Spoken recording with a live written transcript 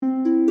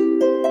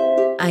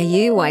Are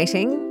you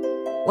waiting?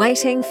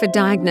 Waiting for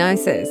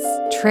diagnosis,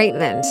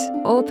 treatment,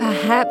 or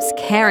perhaps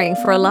caring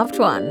for a loved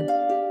one?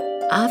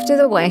 After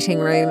the Waiting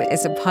Room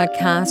is a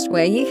podcast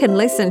where you can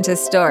listen to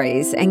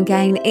stories and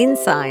gain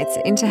insights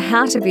into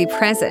how to be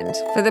present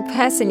for the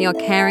person you're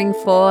caring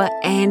for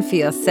and for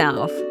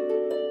yourself.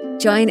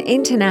 Join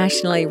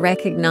internationally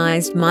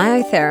recognised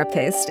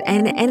myotherapist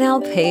and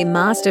NLP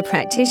master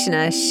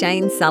practitioner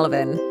Shane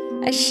Sullivan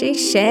as she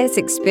shares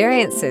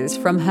experiences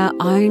from her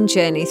own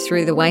journey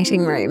through the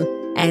waiting room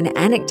and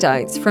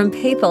anecdotes from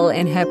people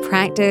in her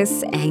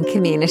practice and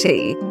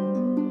community.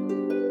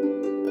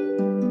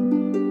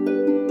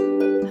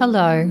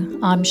 Hello,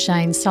 I'm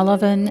Shane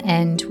Sullivan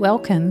and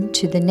welcome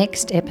to the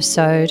next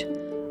episode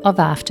of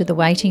After the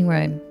Waiting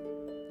Room.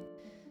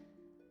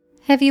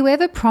 Have you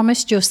ever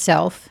promised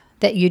yourself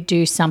that you'd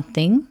do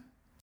something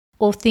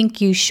or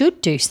think you should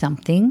do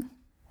something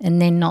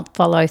and then not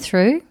follow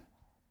through?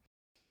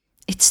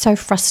 It's so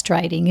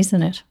frustrating,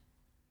 isn't it?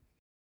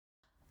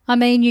 I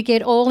mean, you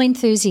get all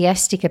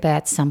enthusiastic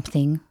about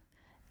something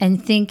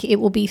and think it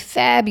will be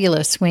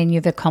fabulous when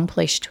you've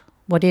accomplished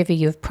whatever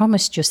you've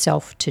promised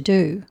yourself to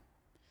do.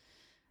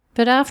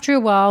 But after a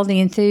while,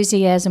 the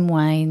enthusiasm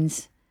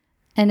wanes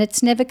and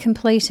it's never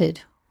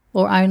completed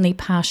or only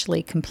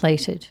partially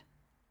completed.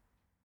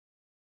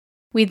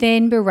 We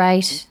then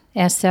berate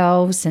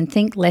ourselves and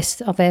think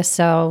less of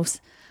ourselves,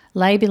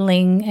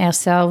 labelling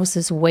ourselves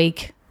as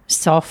weak,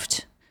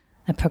 soft,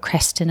 a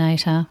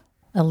procrastinator,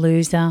 a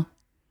loser,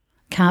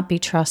 can't be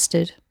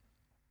trusted,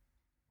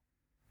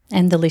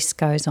 and the list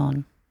goes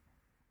on.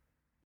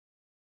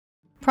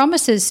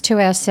 Promises to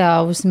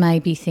ourselves may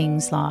be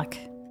things like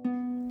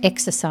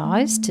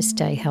exercise to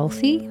stay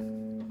healthy,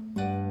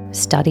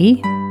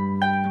 study,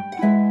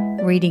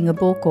 reading a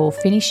book or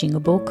finishing a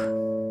book,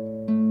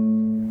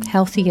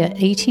 healthier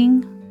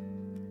eating,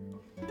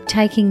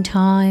 taking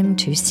time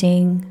to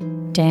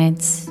sing,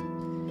 dance,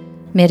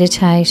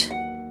 meditate,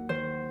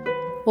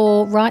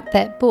 or write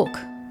that book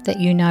that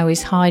you know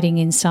is hiding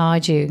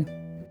inside you,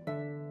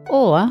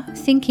 or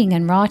thinking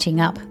and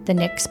writing up the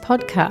next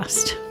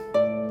podcast.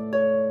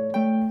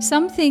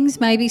 Some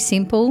things may be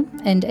simple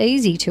and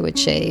easy to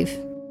achieve,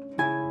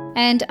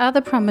 and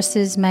other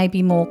promises may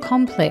be more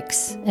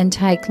complex and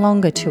take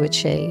longer to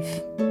achieve.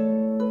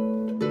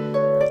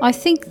 I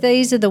think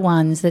these are the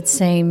ones that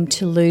seem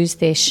to lose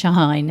their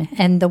shine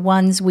and the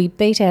ones we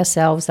beat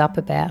ourselves up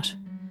about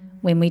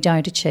when we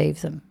don't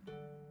achieve them.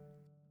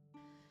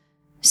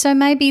 So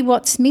maybe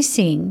what's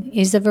missing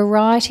is a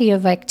variety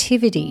of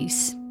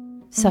activities,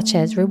 such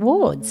as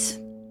rewards.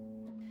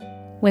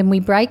 When we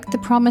break the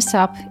promise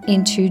up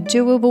into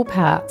doable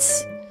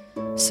parts,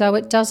 so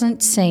it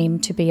doesn't seem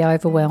to be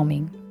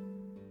overwhelming.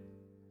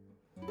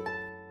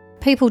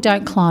 People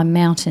don't climb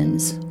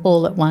mountains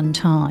all at one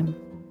time,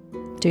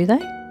 do they?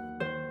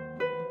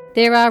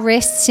 There are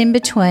rests in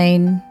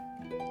between,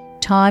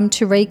 time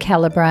to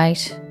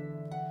recalibrate,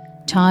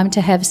 time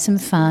to have some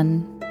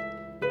fun,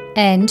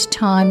 and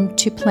time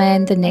to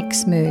plan the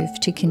next move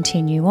to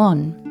continue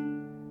on.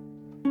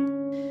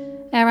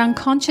 Our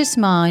unconscious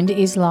mind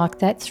is like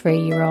that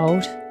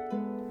 3-year-old.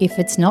 If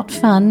it's not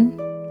fun,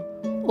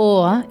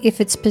 or if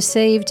it's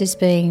perceived as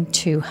being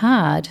too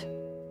hard,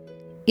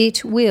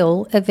 it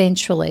will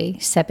eventually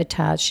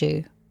sabotage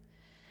you,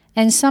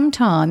 and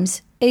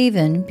sometimes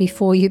even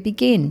before you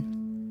begin.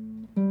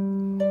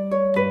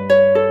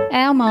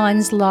 Our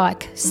minds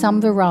like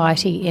some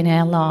variety in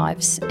our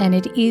lives, and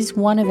it is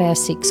one of our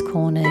 6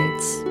 core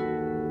needs.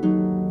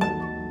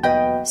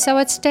 So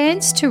it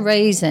stands to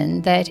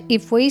reason that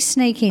if we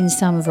sneak in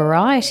some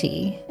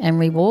variety and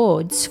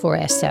rewards for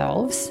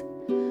ourselves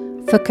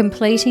for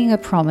completing a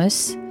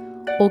promise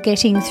or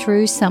getting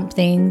through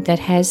something that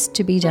has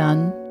to be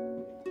done,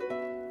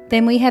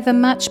 then we have a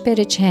much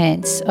better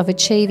chance of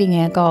achieving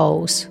our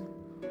goals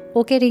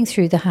or getting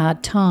through the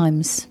hard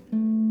times.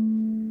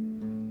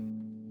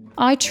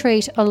 I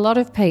treat a lot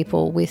of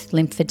people with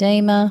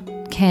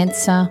lymphedema,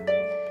 cancer,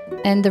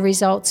 and the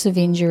results of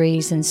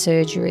injuries and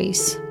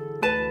surgeries.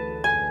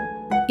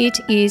 It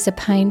is a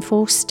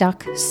painful,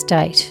 stuck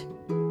state.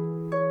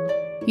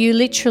 You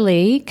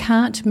literally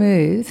can't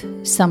move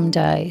some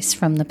days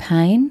from the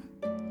pain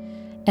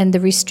and the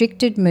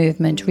restricted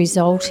movement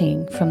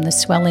resulting from the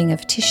swelling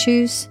of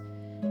tissues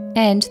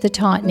and the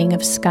tightening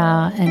of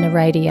scar and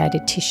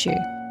irradiated tissue.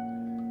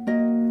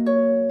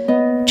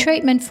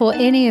 Treatment for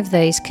any of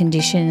these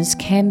conditions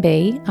can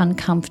be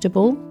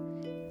uncomfortable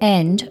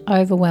and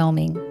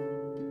overwhelming.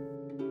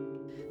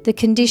 The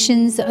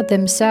conditions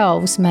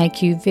themselves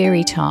make you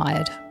very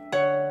tired.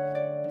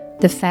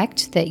 The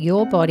fact that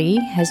your body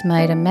has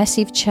made a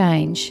massive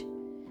change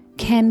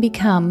can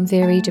become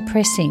very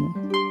depressing.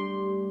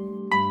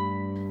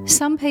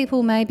 Some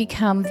people may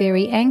become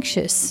very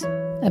anxious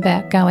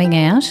about going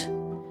out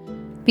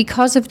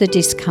because of the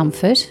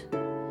discomfort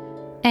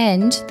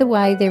and the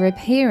way their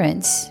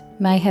appearance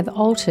may have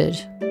altered,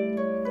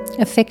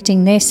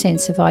 affecting their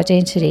sense of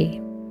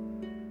identity.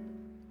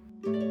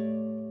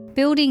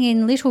 Building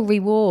in little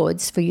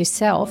rewards for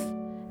yourself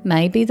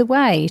may be the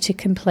way to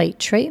complete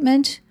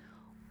treatment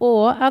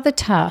or other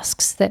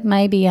tasks that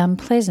may be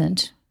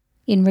unpleasant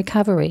in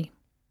recovery.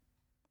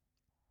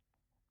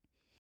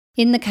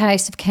 In the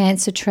case of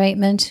cancer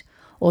treatment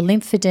or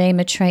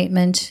lymphedema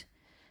treatment,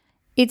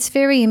 it's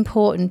very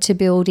important to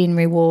build in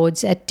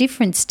rewards at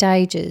different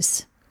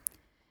stages.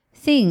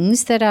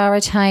 Things that are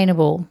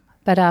attainable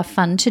but are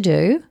fun to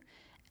do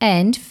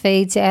and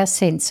feeds our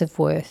sense of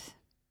worth.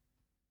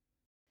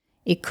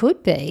 It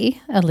could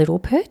be a little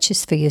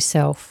purchase for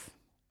yourself,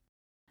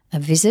 a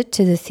visit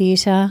to the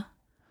theatre,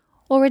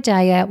 or a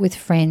day out with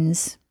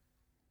friends,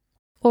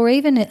 or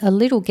even a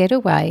little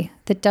getaway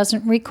that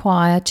doesn't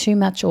require too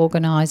much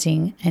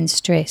organising and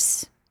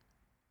stress.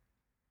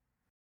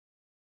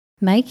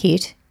 Make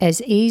it as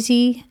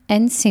easy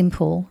and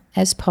simple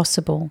as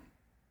possible,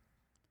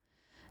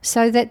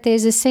 so that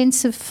there's a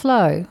sense of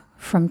flow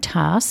from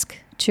task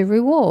to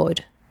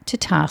reward to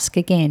task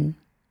again,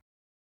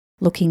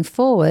 looking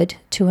forward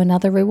to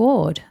another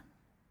reward.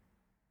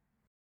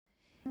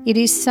 It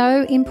is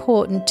so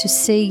important to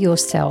see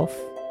yourself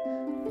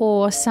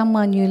or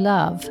someone you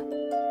love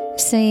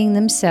seeing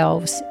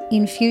themselves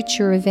in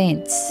future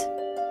events.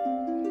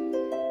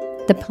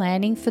 The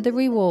planning for the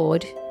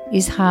reward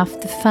is half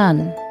the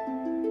fun.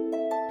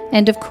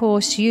 And of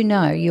course, you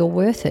know you're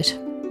worth it.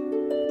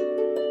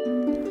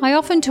 I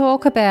often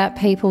talk about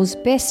people's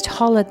best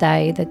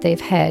holiday that they've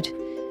had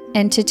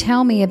and to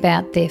tell me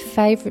about their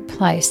favourite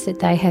place that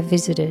they have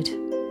visited.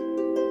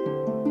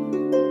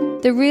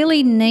 The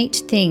really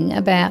neat thing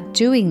about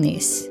doing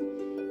this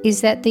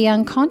is that the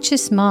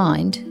unconscious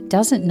mind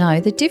doesn't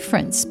know the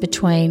difference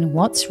between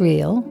what's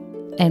real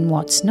and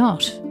what's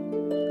not.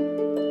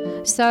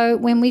 So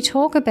when we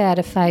talk about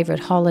a favourite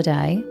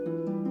holiday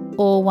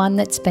or one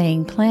that's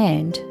being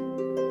planned,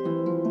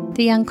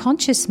 the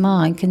unconscious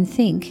mind can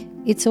think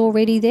it's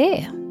already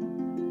there.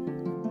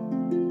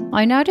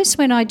 I notice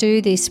when I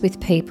do this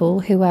with people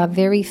who are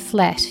very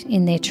flat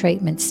in their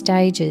treatment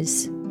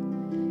stages,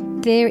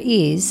 there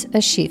is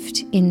a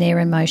shift in their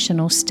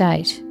emotional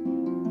state,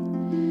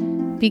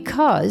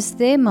 because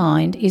their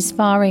mind is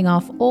firing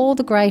off all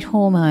the great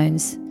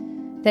hormones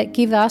that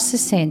give us a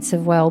sense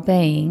of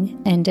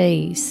well-being and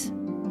ease.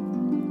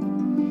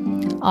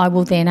 I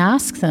will then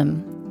ask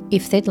them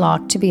if they'd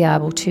like to be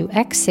able to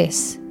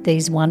access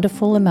these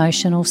wonderful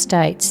emotional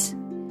states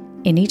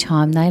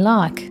anytime they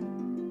like.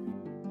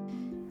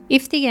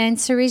 If the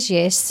answer is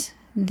yes,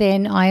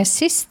 then I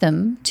assist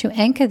them to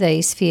anchor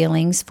these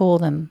feelings for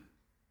them.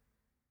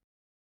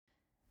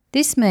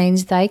 This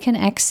means they can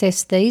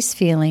access these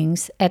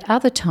feelings at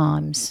other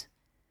times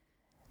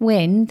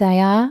when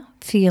they are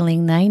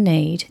feeling they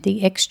need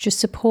the extra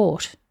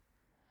support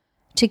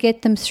to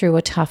get them through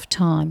a tough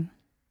time.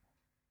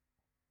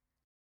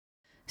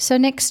 So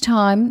next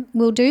time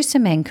we'll do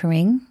some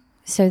anchoring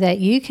so that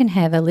you can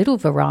have a little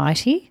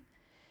variety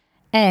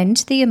and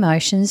the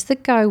emotions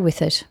that go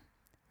with it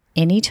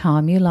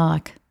anytime you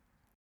like.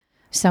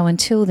 So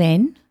until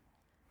then,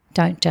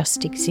 don't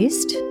just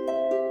exist,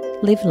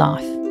 live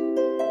life.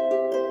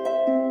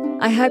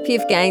 I hope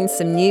you've gained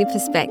some new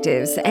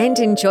perspectives and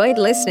enjoyed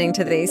listening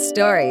to these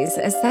stories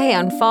as they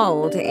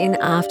unfold in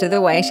After the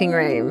Waiting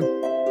Room.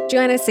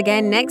 Join us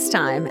again next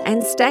time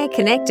and stay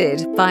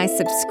connected by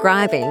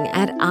subscribing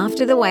at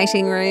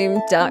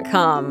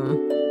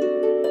afterthewaitingroom.com.